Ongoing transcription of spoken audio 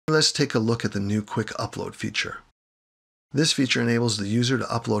Let's take a look at the new Quick Upload feature. This feature enables the user to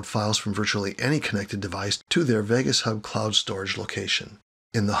upload files from virtually any connected device to their Vegas Hub cloud storage location.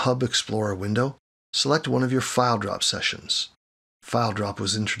 In the Hub Explorer window, select one of your FileDrop sessions. FileDrop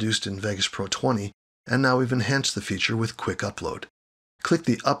was introduced in Vegas Pro 20, and now we've enhanced the feature with Quick Upload. Click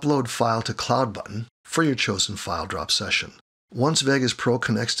the Upload File to Cloud button for your chosen FileDrop session. Once Vegas Pro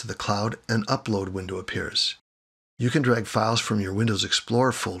connects to the cloud, an Upload window appears. You can drag files from your Windows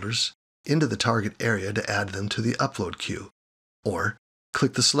Explorer folders into the target area to add them to the upload queue, or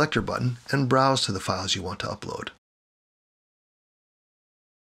click the Selector button and browse to the files you want to upload.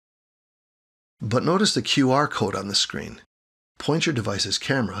 But notice the QR code on the screen. Point your device's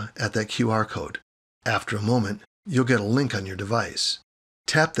camera at that QR code. After a moment, you'll get a link on your device.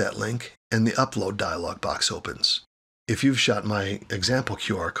 Tap that link and the Upload dialog box opens. If you've shot my example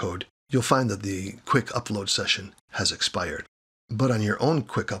QR code, you'll find that the Quick Upload session has expired. But on your own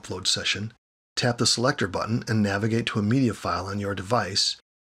Quick Upload session, tap the Selector button and navigate to a media file on your device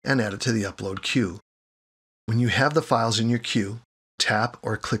and add it to the Upload queue. When you have the files in your queue, tap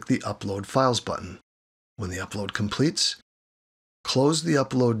or click the Upload Files button. When the upload completes, close the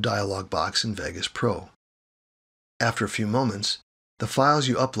Upload dialog box in Vegas Pro. After a few moments, the files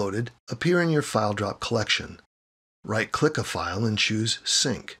you uploaded appear in your FileDrop collection. Right-click a file and choose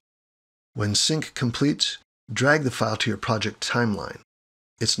Sync. When sync completes, drag the file to your project timeline.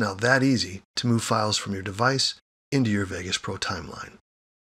 It's now that easy to move files from your device into your Vegas Pro timeline.